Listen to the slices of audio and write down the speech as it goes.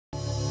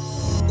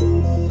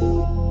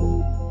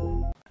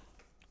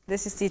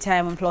This is Tea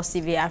Time on Plus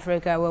TV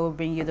Africa, where we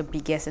bring you the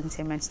biggest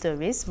entertainment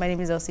stories. My name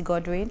is Elsie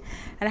Godwin,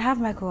 and I have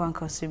Michael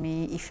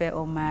Wankosumi, Ife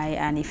Omai,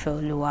 and Ife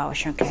Oluwa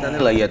Oshunke.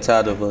 Sounding like you're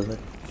tired of us.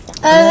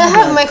 I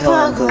have Michael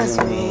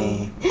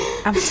Wankosumi.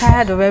 I'm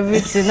tired of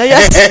everything. No,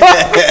 just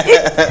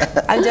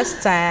I'm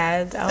just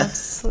tired. I want to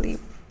sleep.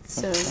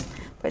 So,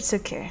 but it's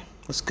okay.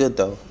 It's good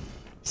though.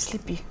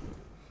 Sleepy.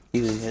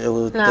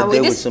 Nah,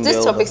 these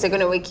topics are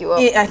gonna wake you up.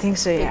 Yeah, I think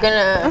so. Yeah. You're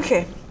gonna.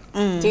 Okay.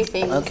 Do you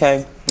think?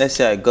 Okay, let's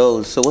see how it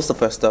goes. So what's the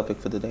first topic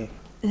for today?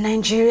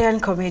 Nigerian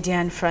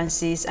comedian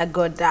Francis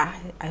Agoda.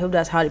 I hope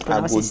that's how they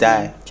pronounce his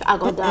name.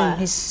 Agoda.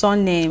 His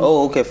surname.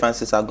 Oh, okay,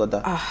 Francis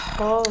Agoda.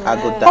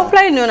 Agoda.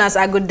 Popularly known as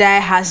Agoda,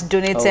 has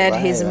donated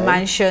his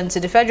mansion to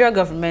the federal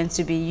government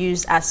to be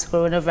used as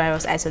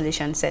coronavirus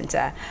isolation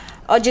center,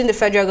 urging the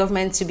federal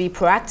government to be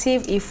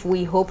proactive if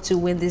we hope to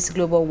win this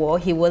global war.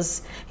 He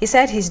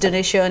said his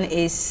donation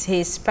is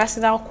his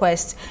personal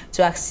quest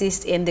to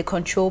assist in the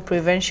control,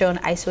 prevention,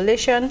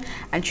 isolation,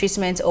 and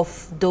treatment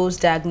of those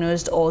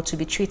diagnosed or to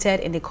be treated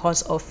in the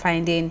course of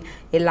finding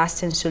a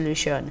lasting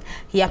solution.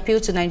 He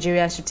appealed to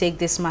Nigerians to take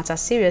this matter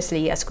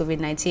seriously as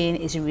COVID-19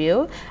 is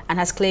real and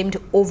has claimed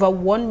over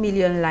 1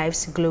 million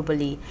lives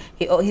globally.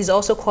 He's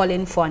also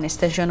calling for an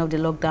extension of the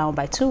lockdown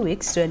by 2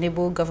 weeks to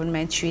enable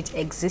government to treat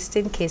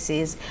existing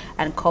cases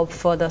and curb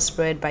further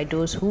spread by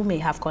those who may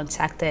have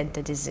contacted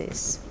the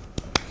disease.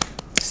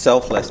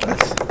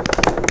 Selflessness.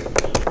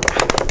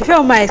 If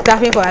your mind is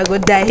clapping for I go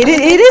die, he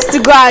needs to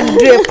go and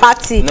do a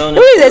party. No,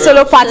 who is a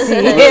solo party?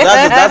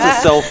 That's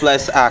a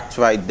selfless act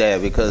right there,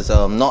 because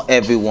not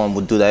everyone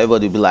would do that.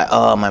 Everybody would be like,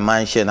 oh, my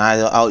mansion,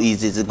 how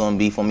easy is it going to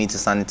be for me to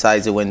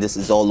sanitize it when this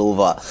is all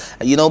over?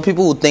 You know,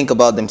 people would think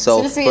about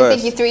themselves so first.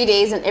 Think you 3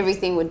 days and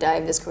everything would die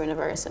of this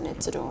coronavirus on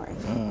it, so don't worry.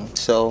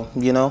 So,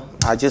 you know,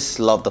 I just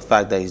love the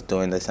fact that he's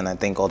doing this, and I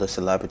think all the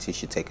celebrities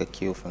should take a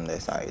cue from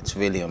this. It's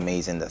really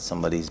amazing that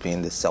somebody's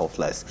being this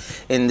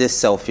selfless in this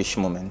selfish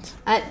moment.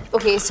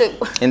 Okay, so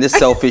in this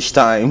selfish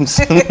times.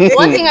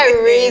 One thing I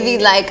really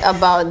like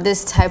about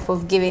this type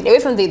of giving, away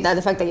from the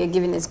fact that you're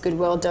giving is good,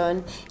 well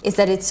done, is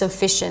that it's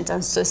sufficient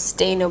and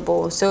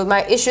sustainable. So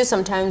my issue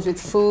sometimes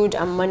with food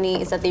and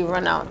money is that they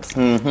run out,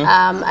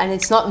 and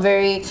it's not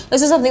very.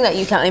 This is something that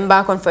you can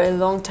embark on for a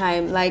long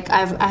time. Like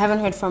I haven't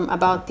heard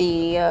about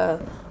the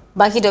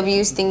Baki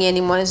W's thingy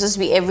anymore. It's supposed to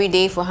be every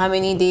day for how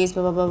many days,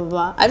 blah, blah, blah, blah,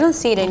 blah. I don't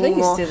see it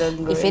anymore.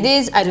 If it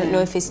is, I don't know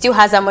if it still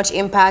has that much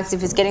impact,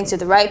 if it's getting to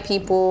the right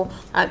people,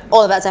 and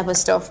all of that type of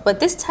stuff. But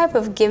this type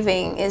of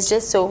giving is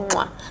just so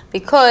mwah,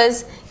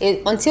 because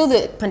until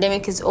the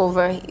pandemic is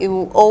over, it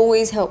will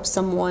always help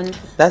someone.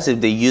 That's if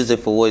they use it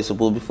for what it's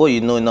supposed. Before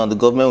you know it now, the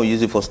government will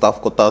use it for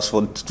staff quotas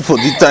for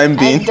the time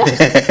being.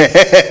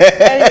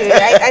 Anyway,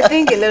 I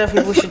think a lot of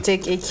people should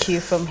take a cue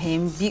from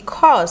him,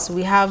 because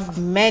we have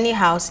many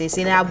houses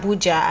in Abuja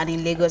and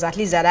in Lagos, at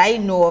least that I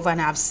know of and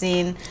have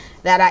seen,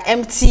 that are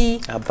empty,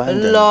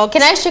 locked.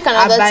 Can I shake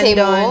another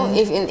table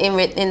if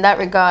in that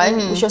regard?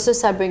 We should also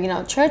start bringing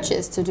out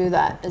churches to do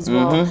that as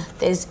well.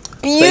 There's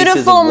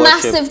beautiful,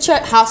 massive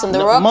church, House on the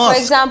Rock, for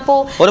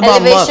example. What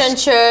about Elevation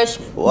Church,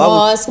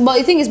 mosque. But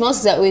the thing is,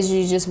 mosques are always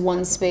usually just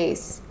one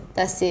space.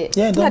 That's it.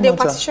 Yeah, they'll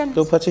partition.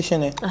 They'll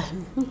partition it.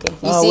 Okay.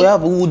 We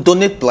will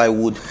donate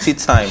plywood. Tea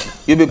time.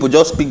 You people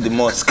just pick the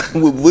mosque.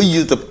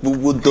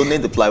 we'll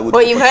donate the plywood.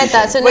 But you've heard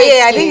that. So but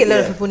yeah, I think a lot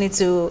of people need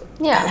to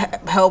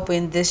help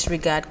in this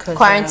regard.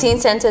 Quarantine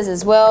centers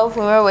as well.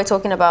 Remember, we're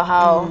talking about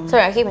how.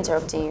 Sorry, I keep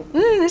interrupting you.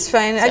 It's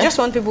fine. I just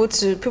want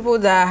people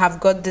that have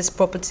got these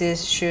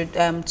properties should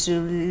to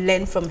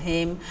learn from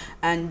him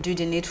and do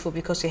the needful,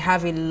 because we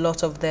have a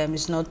lot of them.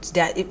 It's not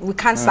that we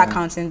can't start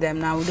counting them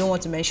now. We don't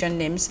want to mention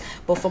names,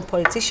 but from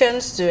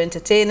politicians to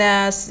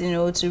entertainers, you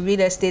know, to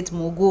real estate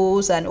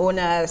moguls and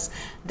owners,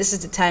 this is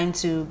the time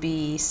to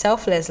be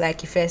selfless,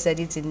 like you first said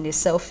it, in a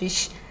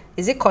selfish,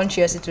 is it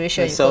conscious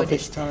situation?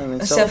 Selfish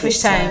time. Selfish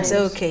times.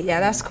 Okay, yeah,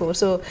 that's cool.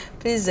 So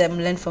please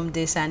learn from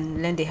this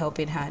and lend a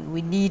helping hand.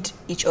 We need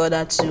each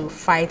other to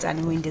fight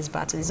and win this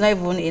battle. It's not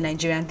even a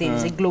Nigerian thing;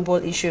 it's a global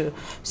issue.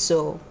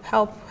 So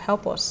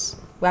help us.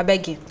 We are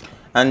begging.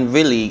 And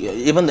really,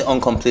 even the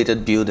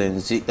uncompleted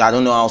buildings, I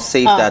don't know how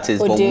safe that is,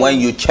 but when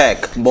you check,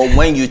 I said,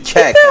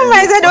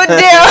 oh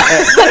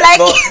dear,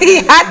 like he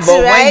had to,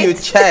 but right? when you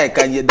check,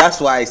 and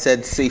that's why I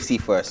said safety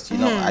first. You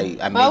know,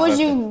 why would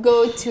you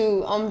go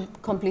to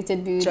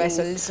uncompleted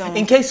buildings?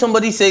 In case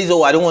somebody says,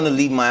 "Oh, I don't want to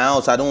leave my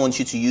house. I don't want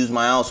you to use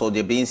my house," or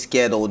they're being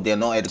scared, or they're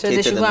not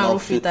educated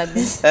enough.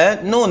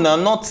 No,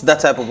 not that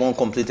type of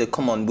uncompleted.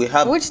 Come on, we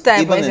have. Which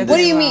type? What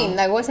do you mean?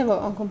 Like what type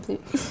of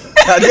uncompleted?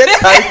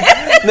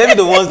 Maybe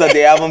the ones that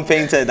they haven't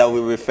painted that we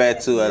refer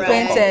to as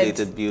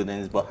uncompleted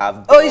buildings, but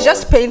have doors. Oh, it's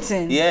just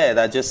painting. Yeah,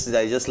 that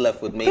just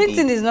left with maybe.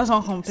 Painting is not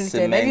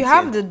uncompleted. If you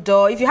have the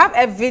door, if you have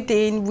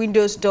everything,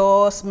 windows,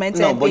 doors,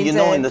 cemented. No, but you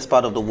know, in this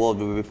part of the world,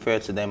 we refer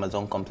to them as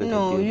uncompleted.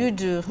 No, buildings. you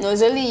do. No,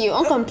 it's only you.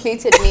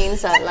 Uncompleted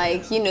means that,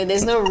 like, you know,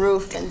 there's no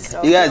roof and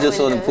stuff. You guys just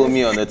want to put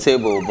me on the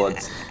table,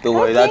 but don't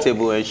worry, that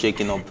table ain't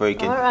shaking or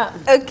breaking. All right.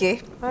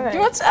 Okay. All right. Do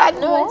you want to add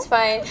more? No, it's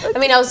fine. Okay. I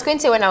mean, I was going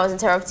to say when I was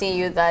interrupting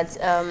you that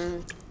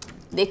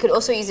they could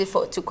also use it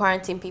to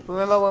quarantine people.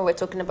 Remember when we're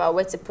talking about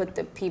where to put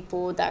the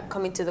people that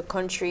come into the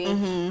country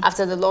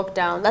after the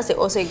lockdown? That's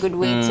also a good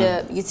way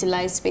to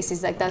utilize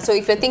spaces like that. So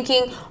if you're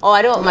thinking, oh,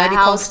 I don't want my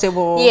house,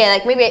 yeah,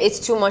 like maybe it's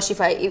too much if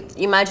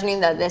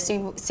imagining that there's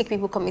sick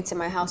people coming to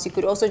my house, you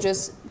could also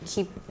just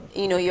keep,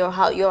 you know, your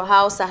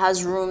house that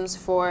has rooms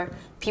for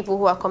people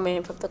who are coming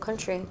in from the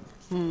country.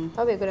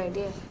 That'd be a good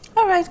idea.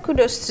 All right,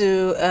 kudos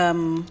to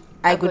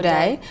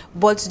Agudai.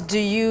 But do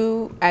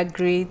you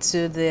agree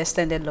to the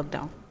extended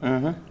lockdown?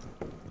 You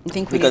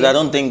think because I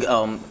don't think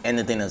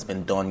anything has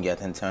been done yet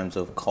in terms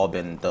of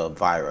curbing the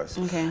virus.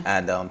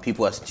 And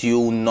people are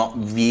still not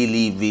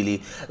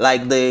really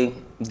like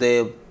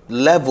the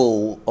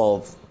level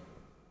of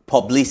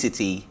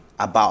publicity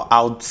about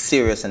how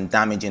serious and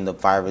damaging the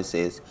virus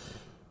is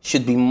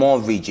should be more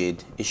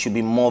rigid. It should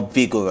be more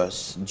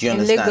vigorous. Do you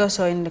understand? In Lagos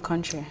or in the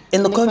country?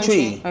 In the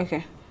country.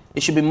 Okay.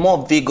 It should be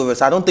more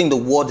vigorous. I don't think the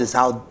word is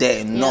out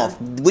there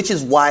enough, which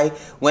is why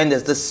when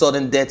there's this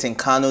sudden death in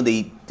Kano,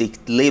 they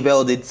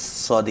labeled it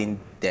sudden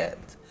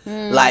death.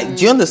 Like,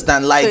 do you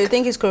understand? Like, so you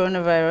think it's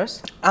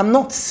coronavirus? I'm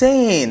not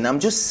saying. I'm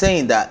just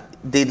saying that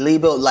they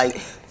label, like,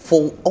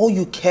 for all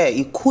you care,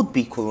 it could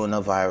be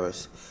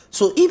coronavirus.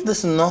 So if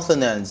this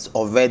Northerners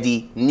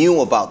already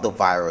knew about the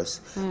virus,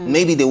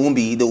 maybe they won't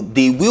be.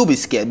 They will be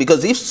scared,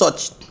 because if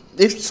such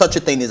a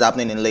thing is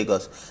happening in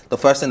Lagos, the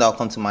first thing that will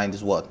come to mind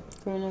is what?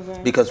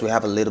 Because we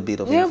have a little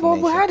bit of information. Yeah,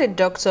 but we had a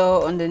doctor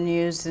on the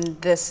news in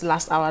this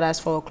last hour, that's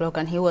 4 o'clock,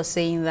 and he was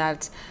saying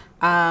that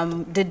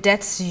the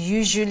deaths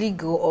usually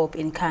go up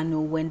in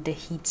Kano when the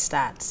heat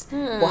starts.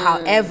 But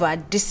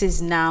however, this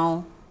is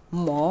now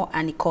more,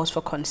 and it calls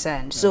for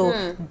concern.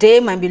 So they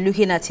might be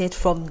looking at it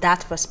from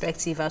that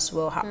perspective as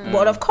well.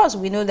 But of course,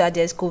 we know that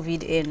there's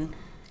COVID in,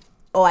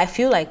 or I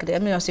feel like,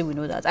 let me not say we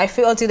know that. I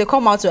feel until they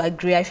come out to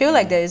agree, I feel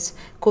like there's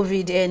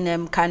COVID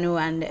in Kano,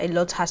 and a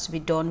lot has to be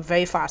done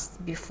very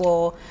fast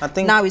before. I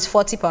think now it's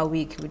 40 per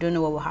week. We don't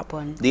know what will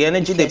happen. The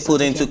energy they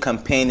put into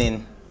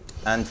campaigning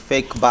and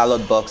fake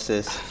ballot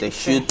boxes, they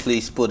should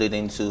please put it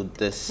into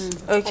this.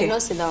 Okay. I don't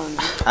sit down.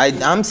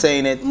 I'm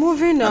saying it.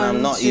 Moving on,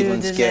 I'm not to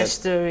even the scared. next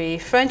story.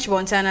 French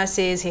Montana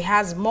says he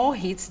has more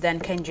hits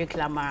than Kendrick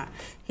Lamar.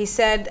 He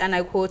said, and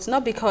I quote,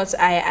 "Not because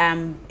I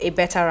am a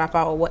better rapper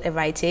or whatever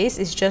it is,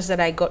 it's just that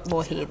I got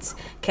more hits.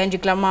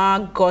 Kendrick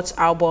Lamar got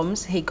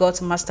albums, he got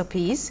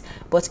masterpiece,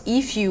 but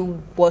if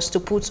you was to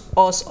put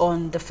us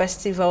on the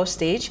festival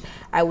stage,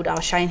 I would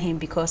outshine him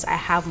because I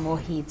have more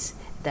hits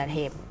than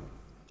him."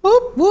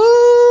 Whoop,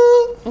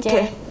 whoop.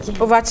 Okay,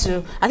 over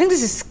to, I think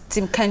this is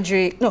Team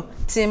Kendrick, no,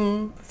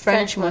 Team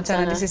French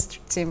Montana. This is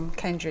Team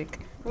Kendrick.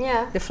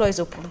 Yeah. The floor is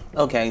open.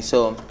 Okay,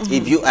 so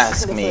if you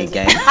ask me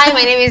again. Hi,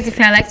 my name is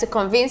Ify. I like to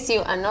convince you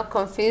and not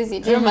confuse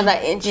you. Do you remember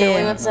that intro when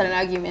you want to start an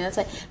argument? That's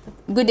like,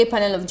 good day,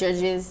 panel of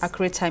judges.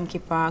 Accurate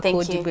timekeeper, Thank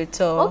you.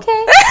 co-debater.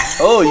 Okay.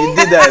 Oh, you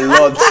did that a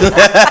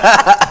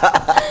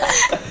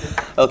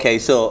lot. Okay,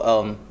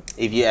 so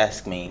if you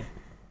ask me,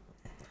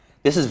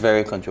 this is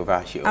very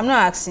controversial. I'm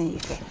not asking you.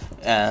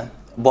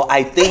 But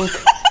I think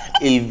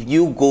if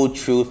you go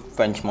through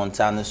French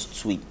Montana's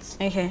tweets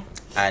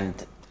and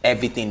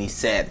everything he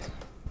said,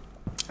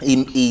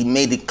 he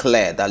made it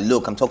clear that,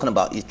 look, I'm talking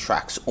about his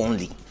tracks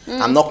only.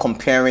 I'm not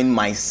comparing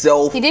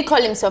myself. He did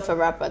call himself a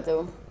rapper,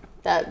 though.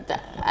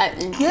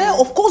 Yeah,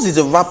 of course he's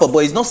a rapper, but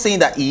he's not saying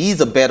that he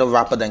is a better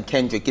rapper than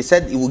Kendrick. He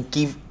said he will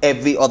give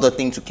every other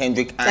thing to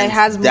Kendrick and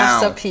has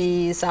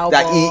masterpiece album.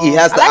 That he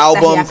has the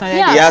albums,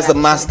 he has the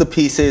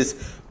masterpieces.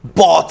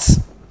 But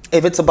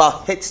if it's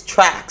about hits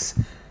tracks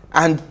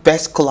and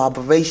best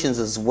collaborations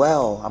as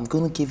well, I'm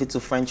gonna give it to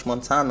French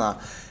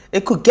Montana.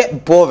 It could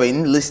get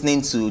boring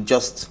listening to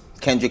just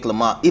Kendrick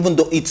Lamar, even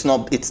though it's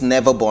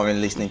never boring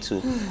listening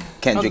to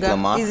Kendrick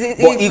Lamar. But it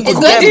could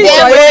get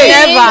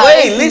boring.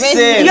 Wait,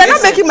 listen. You're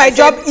not making my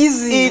job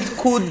easy. It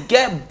could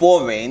get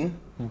boring,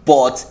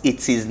 but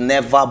it is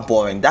never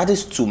boring. That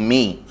is to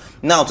me.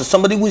 Now, to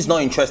somebody who is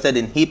not interested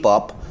in hip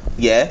hop,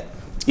 yeah,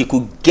 it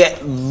could get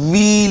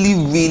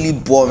really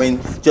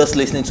boring just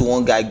listening to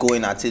one guy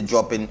going at it,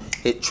 dropping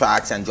hit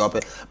tracks and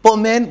dropping. But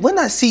man, when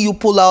I see you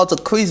pull out a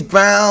Chris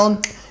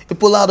Brown, you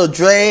pull out a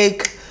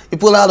Drake, you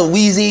pull out a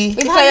Wheezy,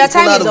 you pull out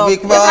a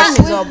Rick Ross,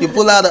 you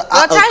pull out a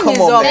come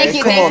on, man.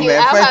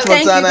 French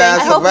Montana.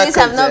 I hope these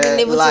have not been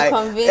able to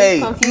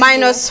convince.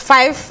 Minus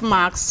 5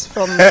 marks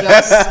from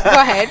yours. Go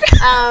ahead.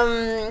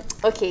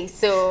 Okay,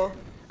 so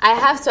I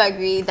have to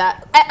agree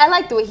that I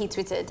like the way he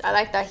tweeted. I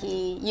like that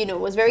he,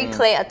 was very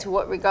clear as to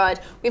what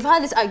regard. We've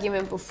had this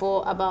argument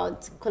before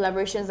about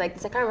collaborations like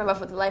this. I can't remember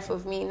for the life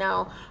of me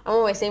now. And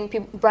when we're saying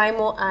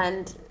Brymo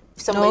and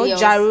somebody else.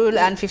 Ja Rule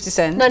and 50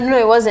 Cent. No,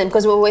 it wasn't,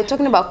 because we were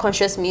talking about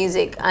conscious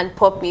music and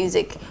pop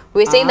music.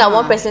 We were saying that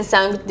one person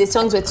sang, the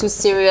songs were too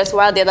serious,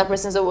 while the other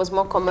person was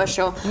more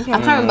commercial. I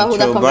can't remember who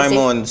that conversation.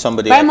 Brymo and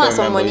somebody. Brymo and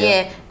someone,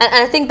 yeah. And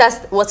I think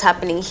that's what's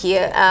happening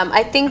here.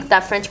 I think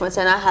that French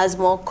Montana has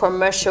more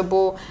commercial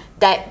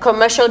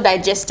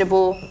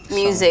digestible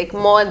music,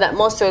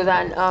 more so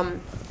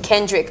than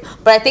Kendrick,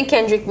 but I think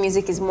Kendrick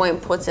music is more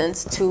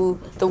important to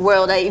the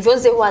world. Like, if you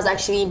say who has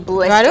actually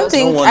blessed I don't us.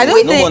 think. No one- I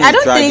don't no think. one I is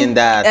don't dragging think.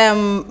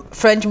 that.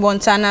 French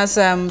Montana's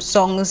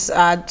songs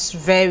are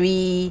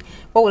very.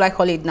 What would I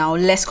call it now?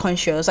 Less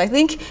conscious. I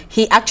think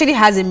he actually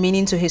has a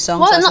meaning to his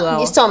songs as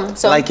well. Some,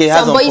 Like he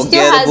has but he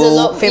still has a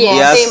lot. Unforgettable,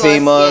 Yeah, he has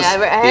Famous.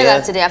 Yeah, I heard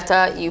that today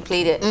after you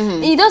played it.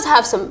 He does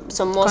have some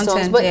more Content,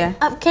 songs, but yeah.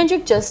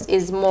 Kendrick just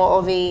is more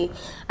of a,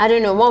 I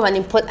don't know, more of an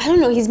important. I don't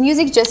know. His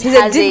music just He's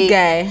has a deep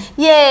guy.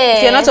 Yeah.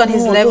 If you're not on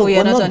his No, level, look,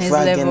 you're we're not on his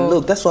dragging. level.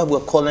 Look, that's why we're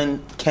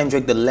calling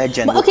Kendrick the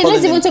legend. But We're okay, calling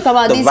let's even him talk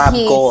about the these rap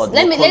hits. god.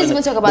 Let's We're calling even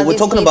him- talk about But we're this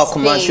talking about hits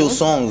commercial thing.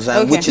 songs, and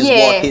Okay. which is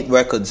Yeah. what hit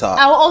records are.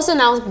 I will also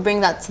now bring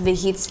that to the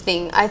hits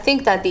thing. I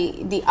think that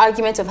the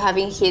argument of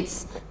having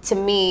hits to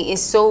me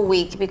is so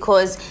weak,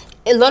 because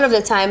a lot of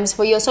the times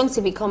for your song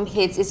to become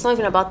hits, it's not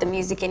even about the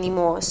music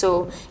anymore.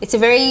 So it's a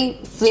very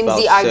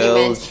flimsy about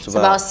argument. sales, It's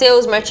about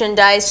sales,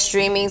 merchandise,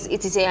 streamings,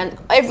 etc. And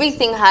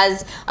everything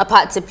has a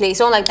part to play.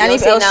 So like And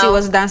if Beyonce Elsie now,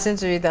 was dancing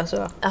to it as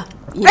well.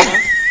 you know.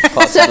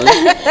 Possibly.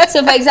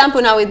 So for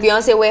example, now with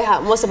Beyonce, where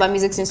most of her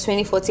music since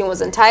 2014 was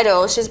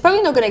Untitled, she's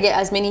probably not going to get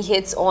as many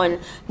hits on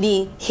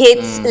the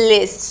hits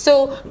list.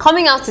 So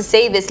coming out to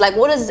say this, like,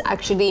 what does this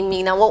actually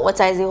mean, and what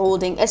is it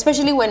holding?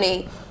 Especially when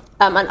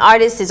an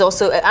artist is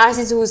also an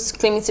artist who's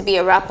claiming to be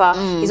a rapper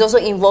is also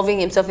involving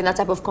himself in that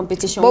type of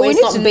competition. But where we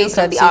it's need not to based look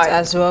on at the it art.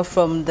 as well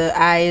from the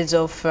eyes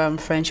of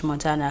French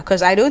Montana,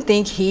 because I don't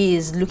think he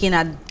is looking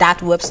at that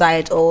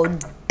website or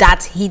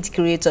that hit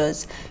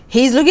creators.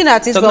 He's looking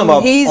at it Talking from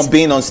about his, on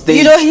being on stage,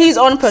 you know, his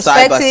own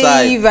side by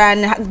perspective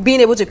side. and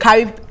being able to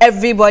carry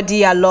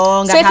everybody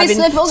along. So and if it's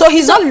having, like- so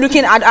he's not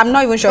looking at. I'm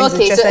not even sure he's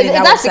Okay, so interested if in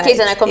that that's the website. case,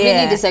 then I completely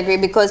Yeah. disagree,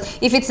 because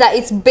if it's that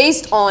it's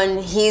based on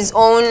his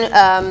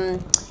own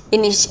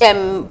his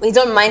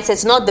own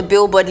mindset, not the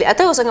Billboard. I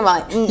thought I was talking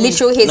about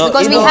literal hits, No,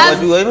 because you we know, have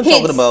but we were even hits.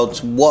 talking about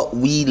what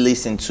we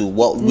listen to,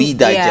 what we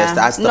digest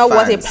as the not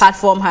fans. what a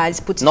platform has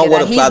put together. Not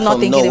what a He's not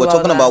platform. thinking No, we're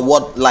talking that. about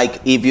what, like,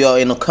 if you're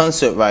in a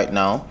concert right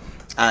now,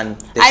 and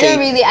they I say don't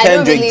really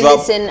Kendrick drop,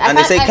 listen. and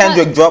they say I can't-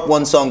 Kendrick drop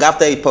one song,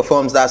 after he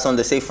performs that song,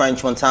 they say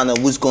French Montana,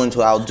 who's going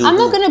to outdo I'm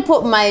who? not gonna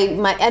put my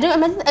I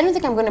don't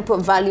think I'm gonna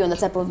put value on that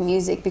type of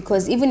music,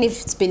 because even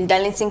if it's been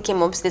Darlington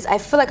came upstairs, I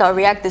feel like I'll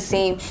react the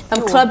same.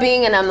 I'm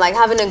clubbing and I'm like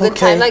having a good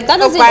Okay. time. Like that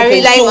doesn't Okay,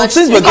 really like, So much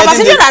since to we're me. getting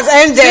conversation the- has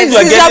ended. since we're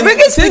Since getting- you're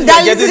bringing since Speed we're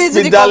Darlington getting into the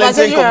Speed Darlington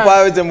conversation.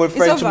 comparison with It's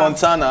French over.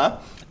 Montana,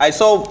 I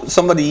saw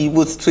somebody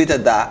who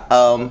tweeted that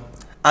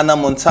Anna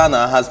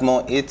Montana has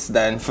more hits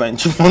than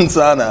French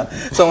Montana.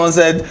 Someone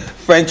said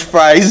French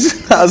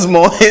fries has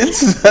more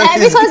hits than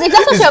Because if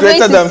that's what is you're going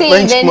greater to than say,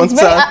 French then it's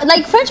Montana. very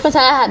like French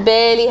Montana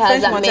barely has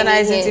French that Montana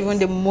many isn't hits. even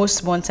the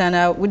most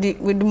Montana with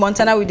the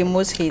Montana with the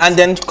most hits. And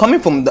then coming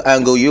from the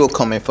angle you're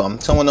coming from,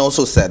 someone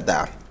also said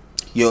that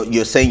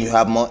you're saying you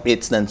have more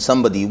hits than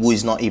somebody who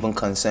is not even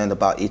concerned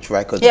about each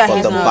record Yeah, for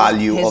he's the not.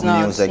 value He's of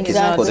not. music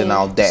Exactly. he's putting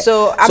out there.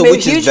 So I'm a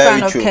which is huge very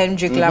fan of true.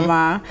 Kendrick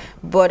Lamar,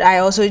 but I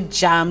also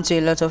jam to a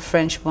lot of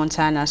French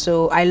Montana.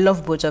 So I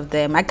love both of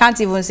them. I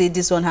can't even say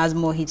this one has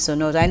more hits or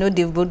not. I know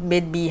they've both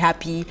made me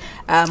happy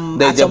at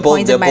They're some both-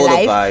 point in they're my both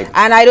a life, vibe.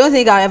 and I don't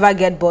think I'll ever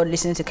get bored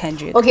listening to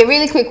Kendrick. Okay,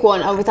 really quick one.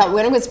 We're not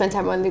going to spend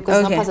time on it because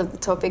it's Okay. not part of the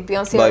topic.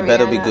 Beyonce But or it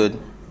better be Rihanna? good.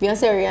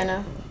 Beyonce or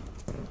Rihanna?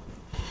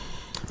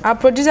 Our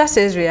producer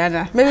says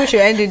Rihanna. Maybe we should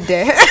end it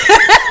there.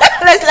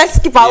 let's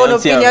keep our own Beyonce or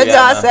opinion to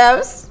Rihanna?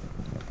 ourselves.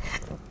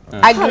 Oh,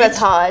 Agree. that's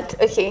hard.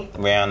 Okay.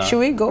 Rihanna. Should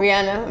we go?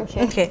 Rihanna,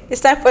 okay. Okay,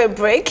 it's time for a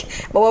break.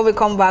 But when we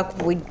come back,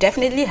 we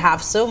definitely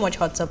have so much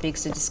hot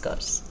topics to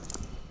discuss.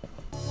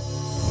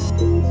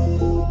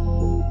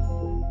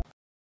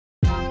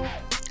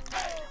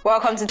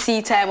 Welcome to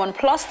Tea Time on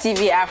Plus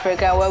TV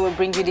Africa, where we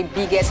bring you the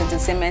biggest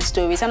entertainment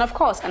stories and, of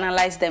course,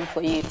 analyze them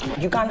for you.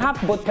 You can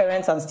have both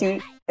parents and still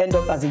end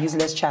up as a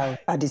useless child.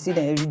 I dey see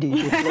them every day.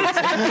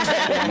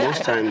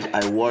 Most times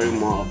I worry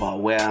more about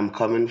where I'm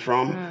coming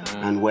from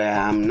and where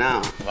I am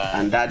now.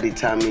 And that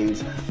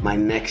determines my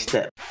next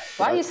step.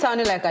 Why are you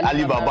sounding like an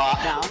Alibaba.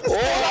 now?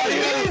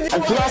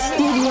 Plus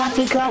TV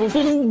Africa, we're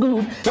feeling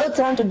good. No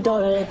time to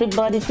dull,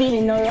 everybody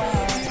feeling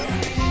alright.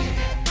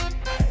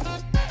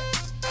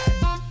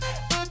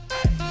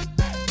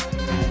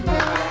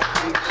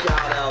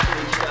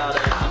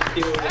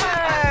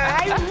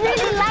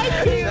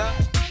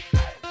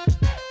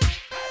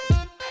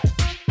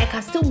 I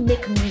can still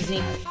make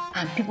music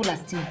and people are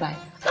still buying.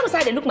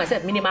 Sometimes I look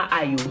myself minimal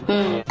IO.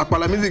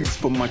 Akpala music is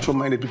for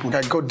mature-minded people.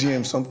 I got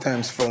DMs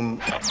sometimes from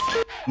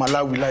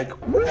Malawi, like,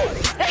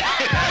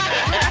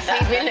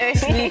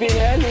 Sleeping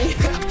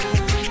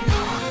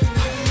early.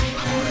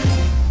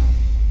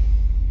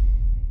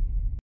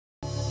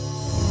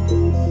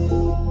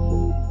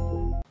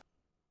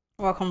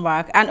 Welcome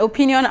back. An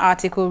opinion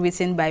article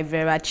written by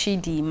Vera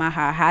Chidi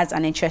Maha has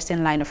an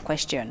interesting line of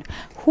question.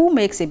 Who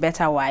makes a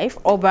better wife,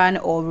 urban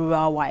or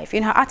rural wife?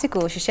 In her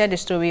article, she shared the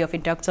story of a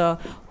doctor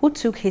who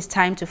took his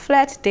time to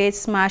flirt, date,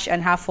 smash,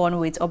 and have fun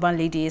with urban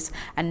ladies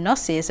and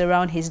nurses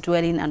around his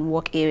dwelling and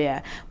work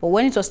area. But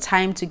when it was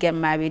time to get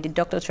married, the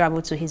doctor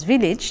traveled to his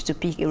village to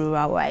pick a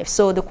rural wife.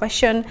 So the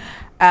question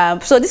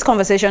So this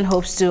conversation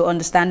hopes to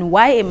understand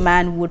why a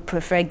man would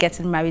prefer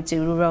getting married to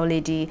a rural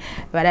lady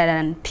rather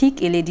than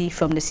pick a lady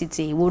from the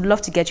city. We would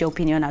love to get your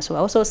opinion as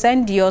well. So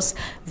send yours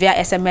via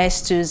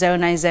SMS to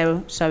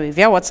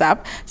via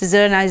WhatsApp to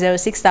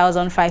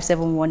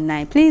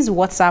 09060005719. Please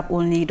WhatsApp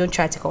only. Don't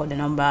try to call the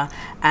number,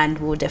 and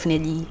we'll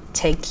definitely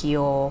take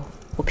your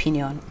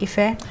opinion.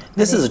 Ife?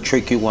 This is a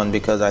tricky one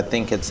because I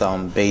think it's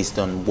based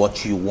on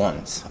what you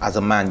want. As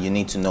a man, you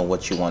need to know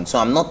what you want. So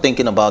I'm not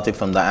thinking about it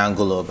from the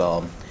angle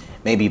of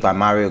maybe if I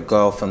marry a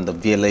girl from the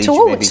village.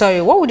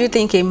 So what would you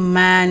think a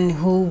man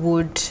who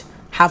would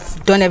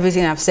have done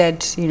everything I've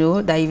said, you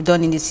know, that you've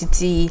done in the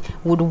city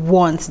would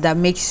want that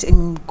makes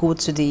him go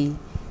to the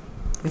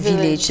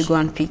village to go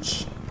and pick?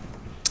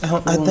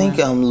 I think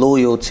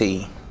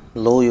loyalty.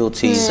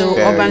 Loyalty. So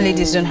urban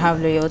ladies don't have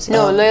loyalty.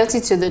 No,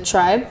 loyalty to the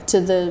tribe, to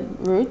the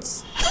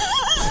roots.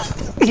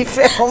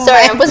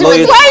 Sorry, I'm putting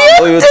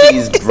loyalty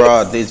is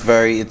broad.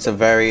 It's a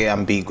very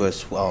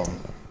ambiguous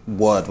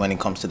word when it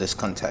comes to this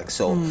context.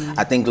 So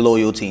I think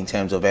loyalty in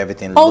terms of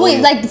everything. Oh wait,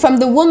 like from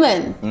the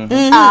woman.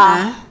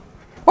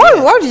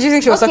 What did you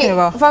think she was talking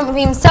about? From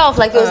himself,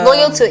 like he was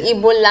loyal to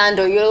Igbo land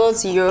or loyal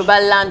to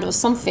Yoruba land or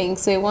something.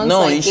 So he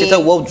wants she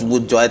said, what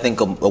would I think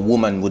a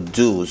woman would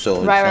do?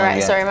 So right.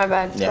 Yeah. Sorry, my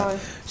bad. Yeah.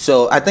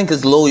 So I think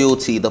it's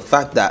loyalty. The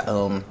fact that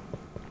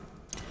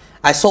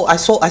I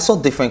saw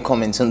different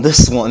comments on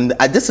this one.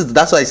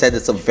 That's why I said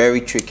it's a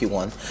very tricky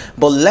one.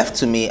 But left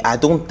to me, I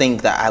don't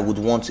think that I would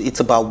want to. It's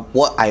about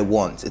what I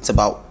want. It's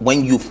about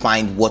when you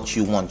find what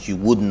you want, you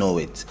would know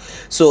it.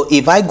 So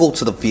if I go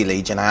to the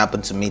village and I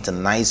happen to meet a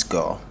nice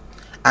girl,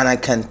 and I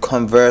can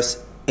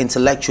converse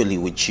intellectually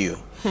with you,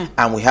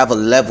 and we have a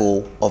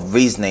level of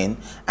reasoning,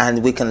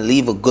 and we can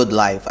live a good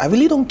life, I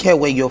really don't care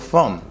where you're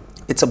from.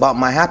 It's about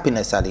my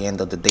happiness at the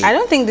end of the day. I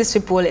don't think these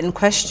people in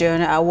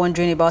question are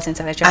wondering about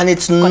intellectual and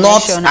it's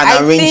not an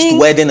arranged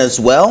wedding as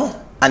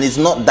well. And it's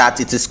not that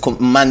it is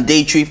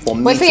mandatory for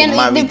me to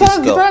marry this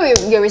girl. Probably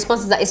your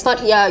response is that it's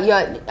not.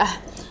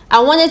 I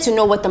wanted to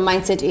know what the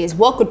mindset is.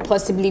 What could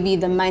possibly be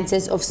the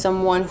mindset of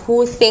someone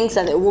who thinks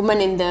that a woman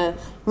in the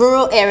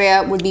rural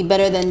area would be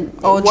better than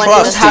one who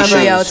trust have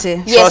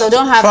loyalty. Yes, or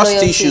don't have trust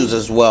loyalty. issues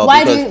as well.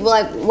 Why do you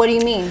what do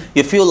you mean?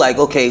 You feel like,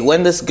 okay,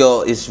 when this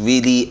girl is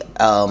really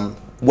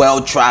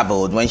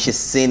well-traveled, when she's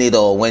seen it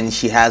all, when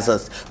she has a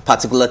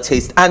particular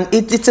taste, and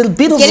it's a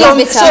bit of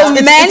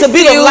it's a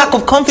bit of lack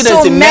of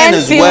confidence in men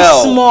as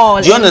well.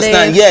 Small. Do you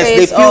understand? Yes,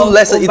 they feel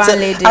less.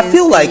 I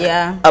feel like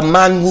a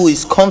man who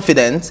is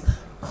confident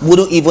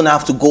wouldn't even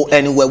have to go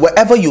anywhere.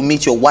 Wherever you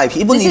meet your wife,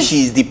 even if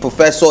she is the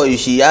professor,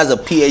 if she has a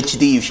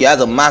PhD, if she has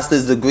a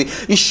master's degree,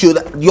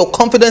 your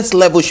confidence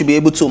level should be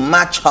able to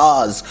match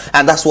hers,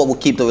 and that's what will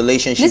keep the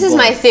relationship going. This is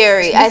my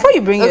theory. Before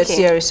you bring your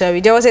theory,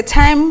 sorry, there was a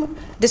time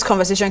this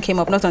conversation came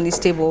up, not on this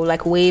table,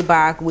 like way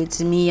back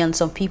with me and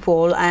some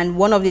people, and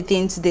one of the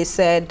things they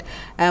said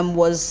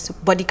was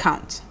body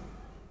count.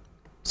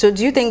 So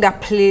do you think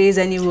that plays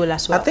any role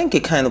as well? I think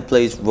it kind of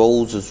plays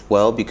roles as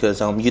well,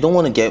 because you don't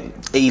want to get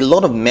a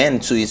lot of men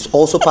too. It's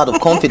also part of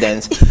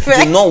confidence.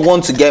 Do not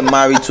want to get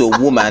married to a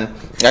woman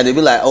and they'll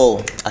be like,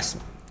 oh,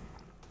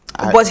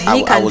 but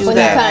he can do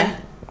that.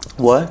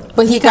 What?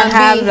 But he can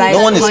have like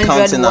no one is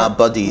counting our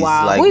bodies.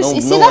 Wow. Like,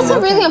 you see, that's a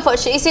really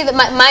unfortunate. You see, that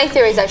my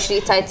theory is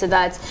actually tied to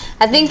that.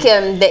 I think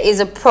there is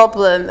a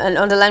problem, an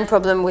underlying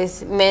problem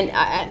with men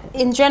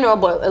in general,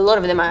 but a lot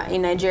of them are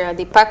in Nigeria.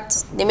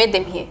 They made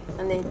them here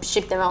and they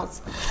shipped them out.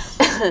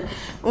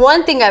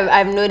 One thing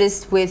I've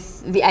noticed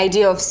with the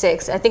idea of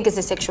sex, I think it's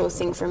a sexual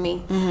thing for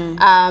me,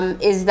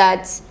 is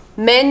that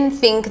men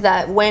think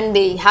that when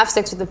they have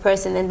sex with a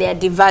person, then they are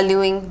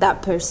devaluing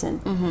that person,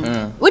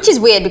 which is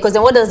weird, because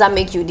then what does that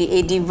make you,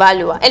 a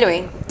devaluer?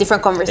 Anyway,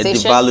 different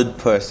conversation. A devalued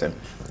person.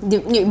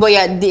 But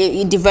yeah,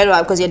 the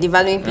devaluer, because you're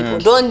devaluing people.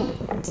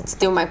 Don't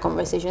steal my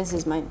conversation. This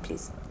is mine,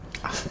 please.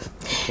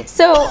 Okay.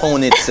 So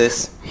own it,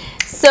 sis.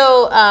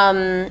 So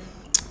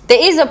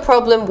there is a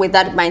problem with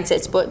that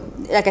mindset, but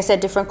like I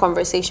said, different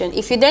conversation.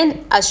 If you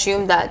then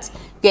assume that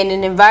you're in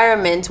an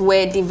environment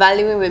where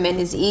devaluing women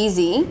is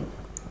easy,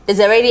 there's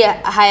already a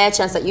higher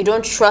chance that you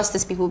don't trust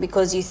these people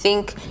because you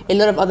think a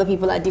lot of other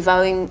people are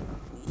devaluing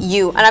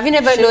you. And have you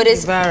never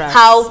noticed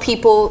how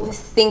people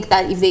think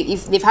that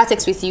if they've had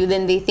sex with you,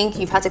 then they think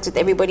you've had sex with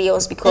everybody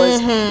else because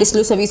it's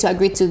loose of you to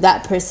agree to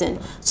that person.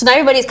 So now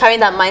everybody's carrying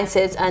that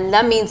mindset, and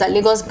that means that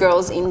Lagos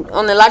girls,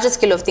 on a larger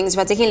scale of things, if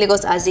we're taking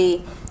Lagos as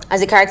a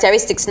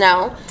characteristics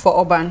now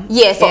for urban,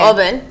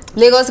 urban,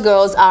 Lagos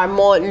girls are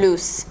more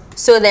loose.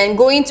 So then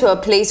going to a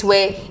place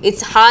where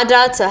it's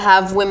harder to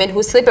have women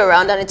who sleep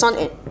around, and it's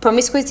not,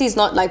 promiscuity is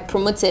not like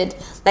promoted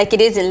like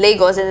it is in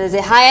Lagos, and there's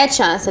a higher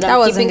chance that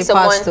I'm keeping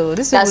someone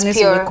that's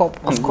pure.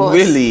 Of course.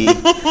 Really?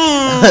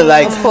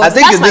 Like, I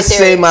think in this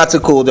same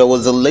article, there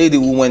was a lady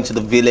who went to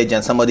the village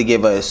and somebody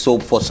gave her a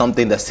soap for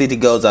something that city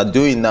girls are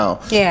doing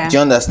now. Yeah. Do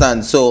you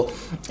understand? So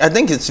I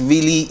think it's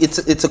really,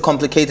 it's a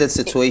complicated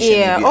situation.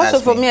 Yeah. Also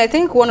for me, I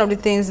think one of the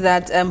things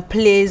that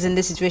plays in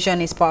this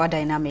situation is power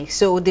dynamics.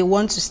 So they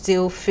want to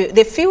still feel,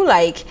 they feel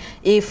like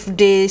if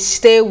they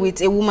stay with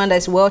a woman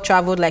that's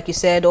well-traveled, like you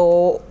said,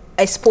 or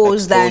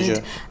exposed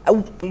Exposure.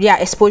 and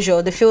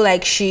exposure. They feel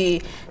like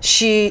she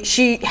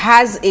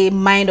has a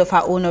mind of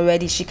her own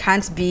already. She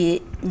can't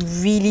be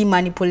really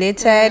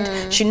manipulated.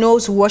 She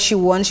knows what she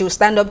wants. She will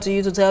stand up to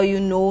you to tell you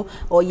no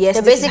or yes.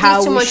 They're this is basically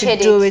how too we much should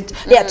headache. do it.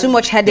 Yeah, too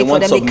much They headache for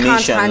want them. They can't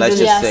submission. handle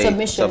Let's it. just say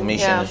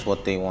submission, yeah. is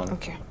what they want.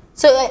 Okay.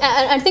 So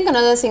I think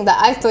another thing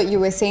that I thought you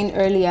were saying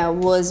earlier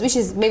was, which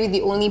is maybe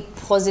the only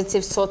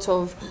positive sort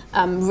of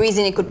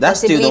reason it could That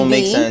possibly still don't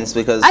be. make sense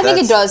because I think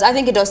it that's- does. I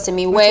think it does to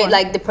me. Where one?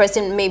 like the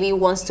person maybe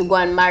wants to go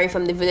and marry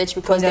from the village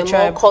because their they're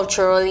more tribe.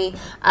 culturally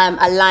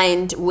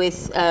aligned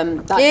with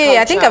that culture.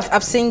 I think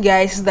I've seen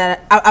guys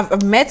that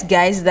I've met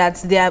guys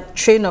that their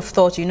train of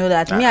thought, you know,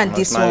 that me and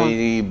this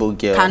one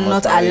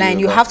cannot align.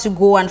 You have to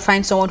go and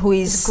find someone who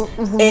is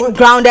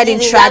grounded in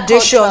in that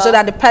tradition culture. so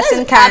that the person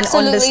There's can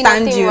absolutely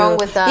understand nothing you. wrong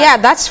with that. Yeah,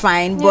 that's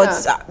fine. But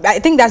Yeah. I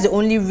think that's the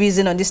only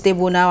reason on this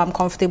table now I'm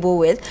comfortable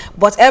with.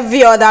 But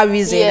every other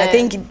reason, I Yeah.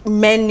 think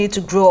men need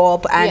to grow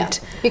up and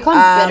Become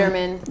better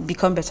men.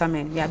 Become better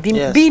men. Yeah, be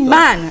Yes, be but-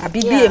 man. Be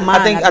a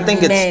man. I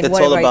think men, it's all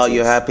whatever about it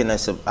your is.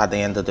 happiness at the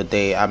end of the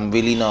day. I'm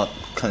really not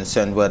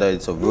concerned whether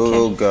it's a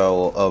rural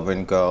girl or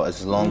urban girl.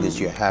 As long as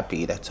you're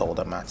happy, that's all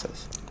that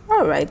matters.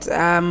 All right.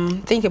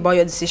 Think about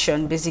your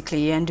decision,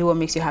 basically, and do what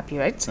makes you happy,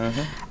 right?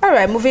 All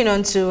right. Moving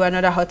on to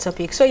another hot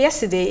topic. So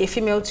yesterday, a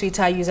female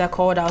Twitter user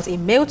called out a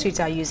male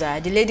Twitter user.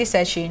 The lady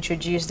said she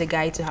introduced the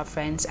guy to her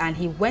friends, and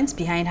he went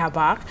behind her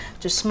back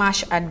to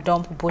smash and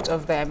dump both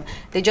of them.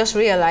 They just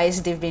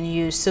realized they've been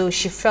used, so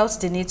she felt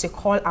the need to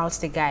call out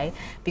the guy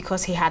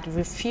because he had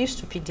refused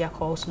to pick their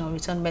calls nor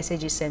return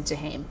messages sent to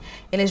him.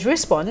 In his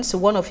response,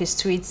 one of his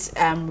tweets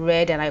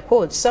read, and I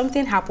quote,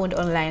 "Something happened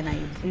online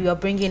and you are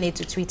bringing it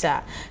to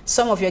Twitter.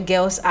 Some of your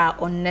girls are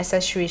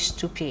unnecessary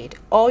stupid.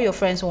 All your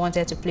friends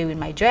wanted to play with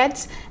my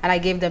dreads and I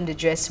gave them the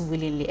dress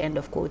willingly," end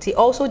of quote. He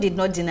also did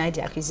not deny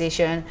the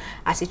accusation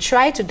as he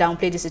tried to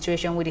downplay the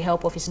situation with the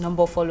help of his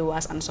number of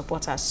followers and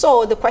supporters.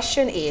 So the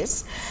question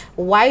is,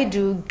 why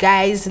do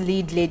guys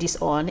lead ladies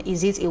on?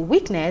 Is it a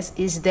weakness?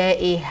 Is there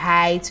a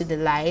high to the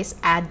lies?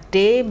 Are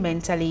they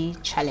mentally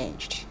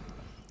challenged?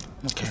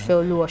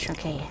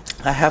 Okay.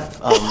 I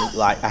have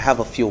I have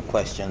a few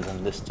questions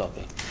on this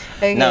topic.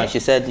 Okay. Now, she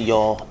said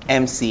your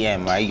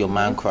MCM, right? Your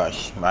man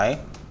crush, right?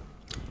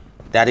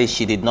 That is,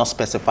 she did not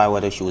specify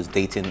whether she was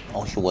dating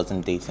or she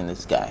wasn't dating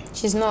this guy.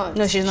 She's not.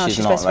 No, she's not. She's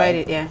She not, specified right?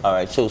 it, yeah. All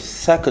right. So,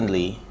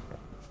 secondly,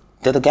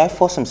 did the guy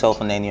force himself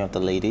on any of the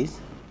ladies?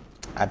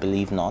 I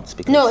believe not.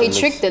 Because No, it he looks-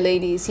 tricked the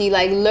ladies. He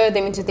like lured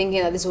them into thinking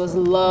that this was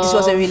love. This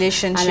was a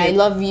relationship. And I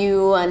love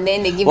you, and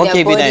then they give What their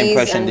gave you that bodies.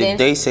 impression? And Did then,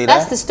 they say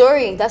That's that? the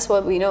story. That's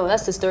what we know.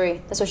 That's the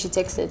story. That's what she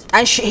texted.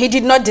 And he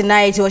did not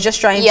deny it. He was just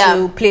trying Yeah.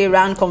 to play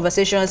around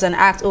conversations and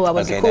act, oh, I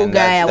was Okay, a cool then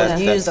guy, I that's-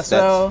 was used as that's-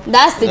 well.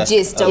 That's the That's-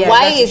 gist. Yeah,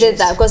 Why that's the is it gist.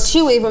 that? Because she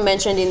even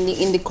mentioned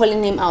in the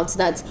calling him out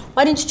that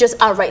why didn't you just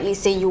outrightly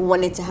say you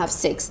wanted to have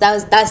sex?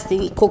 That's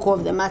the cocoa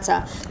of the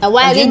matter. Now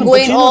why are And they you know- but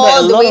going you know that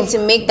all a the lot way of- to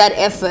make that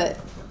effort?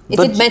 Is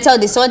But- it mental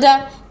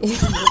disorder? You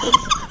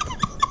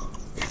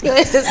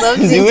want to say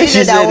something? The way You she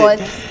know that said one.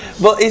 it.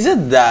 But is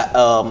it that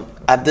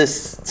at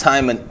this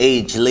time and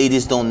age,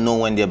 ladies don't know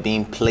when they're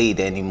being played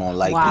anymore?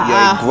 Like, Wow.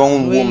 you're a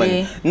grown Really?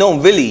 woman. No,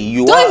 really,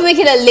 you Don't are. even make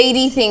it a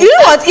lady thing. You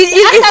know what? It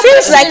Ask that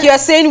feels like person- you're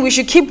saying we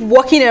should keep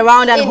walking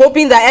around and It-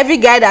 hoping that every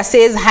guy that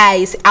says hi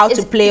is out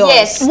to play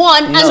Yes, us.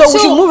 one. And So two, we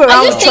should move are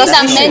around you with saying trust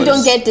that men issues.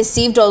 don't get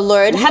deceived or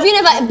lured? Have you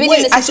never been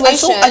in a I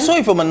situation? saw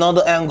it from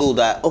another angle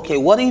that, okay,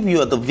 what if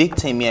you're the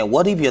victim here?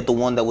 What if you're the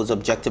one that was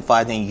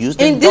objectified and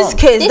used In and this done?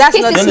 case, This that's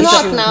case not is the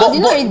not issue. now. Did you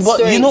not read the but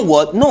story? you know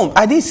what? No,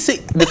 I didn't see.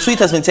 The tweet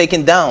has been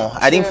taken down.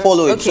 I didn't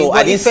follow it, Okay, so but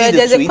I didn't if, see the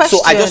there's a tweet. So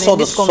I just question saw in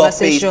the this surface.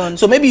 conversation.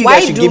 So maybe you Why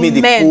guys should do give me the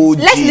men, full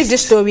let's leave gist.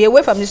 this story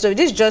away from this story.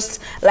 This is just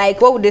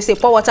like, what would they say?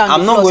 Pour water on I'm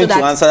the not floor going so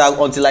to that answer that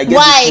until I get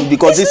Why? this thing,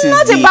 because It's this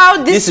not is the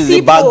about this these is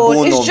the backbone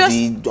people. It's of just-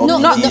 the of No, the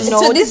no, gist.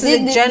 no. So this is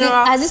a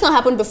general- Has this not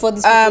happened before?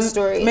 This people's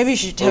stories. maybe you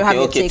should have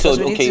your take. So 'cause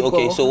we need to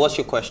go. So what's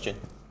your question?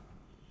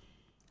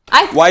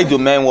 I Why do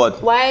men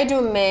what? Why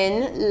do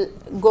men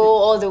go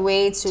all the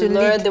way to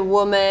lure lead. the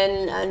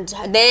woman and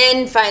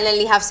then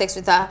finally have sex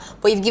with her?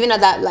 But you've given her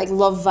that like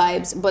love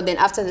vibes, but then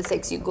after the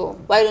sex you go.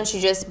 Why don't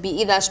you just be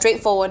either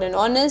straightforward and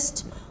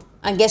honest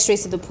and get straight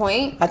to the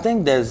point? I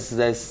think there's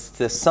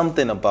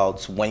something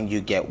about when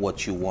you get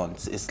what you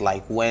want. It's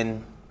like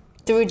when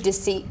Through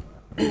deceit.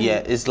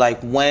 yeah, it's like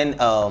when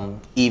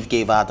Eve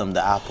gave Adam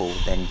the apple,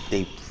 then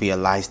they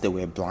realized they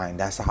were blind.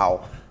 That's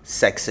how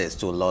sex is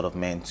to a lot of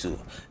men too.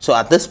 So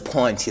at this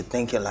point, you're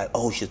thinking like,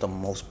 oh, she's the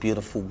most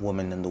beautiful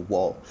woman in the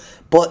world.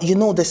 But you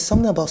know, there's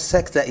something about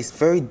sex that is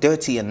very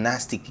dirty and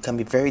nasty. It can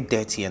be very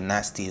dirty and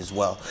nasty as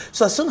well.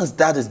 So as soon as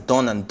that is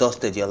done and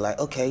dusted, you're like,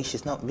 okay,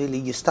 she's not really,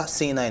 you start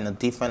seeing her in a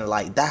different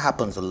light. That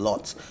happens a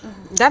lot.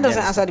 That doesn't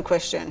Yes. answer the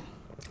question.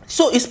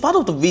 So it's part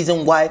of the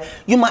reason why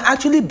you might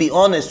actually be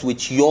honest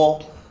with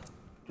your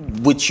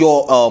with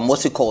your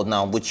what's it called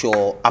now, with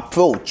your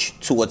approach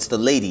towards the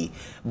lady,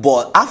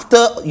 but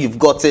after you've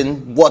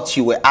gotten what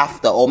you were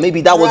after, or maybe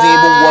that wasn't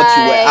even what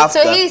you were after.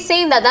 So he's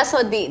saying that that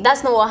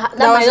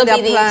might not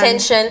be the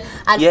intention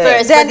at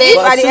first. Then but if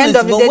at the end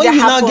of the day that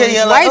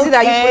happens, why is it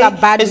that you people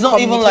are bad it's with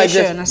not even like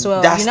communication as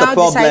well? That's the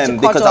problem,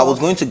 because I was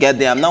going to get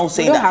there. I'm now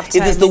saying that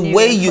it is the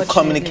way you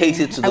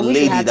communicated to the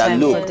lady that,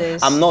 look,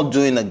 I'm not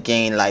doing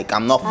again, like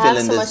I'm not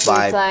feeling this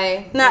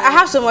vibe. Now I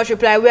have so much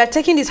reply. We are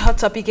taking this hot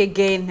topic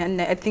again,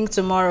 and I think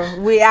tomorrow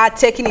we are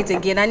taking it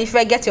again. And if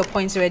I get your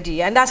points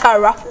ready, and that's how I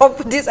wrap up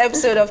this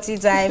episode of Tea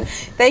Time.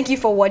 Thank you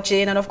for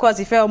watching, and of course,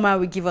 if Elma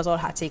will give us all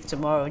her take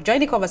tomorrow. Join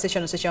the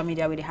conversation on social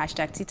media with the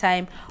hashtag Tea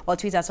Time, or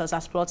tweet us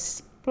as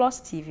Plus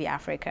TV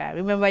Africa.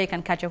 Remember, you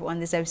can catch up on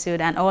this episode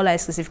and all our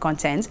exclusive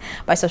content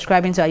by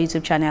subscribing to our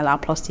YouTube channel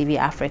at Plus TV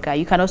Africa.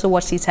 You can also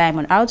watch Tea Time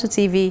on R2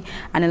 TV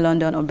and in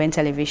London on Ben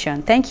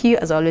Television. Thank you,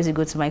 as always. You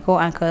go to my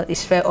co-anchor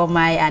Isfe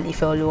Omai and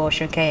Ife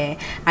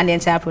Oluoshunke and the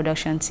entire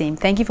production team.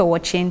 Thank you for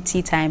watching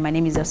Tea Time. My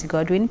name is Elsie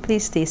Godwin.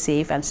 Please stay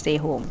safe and stay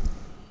home.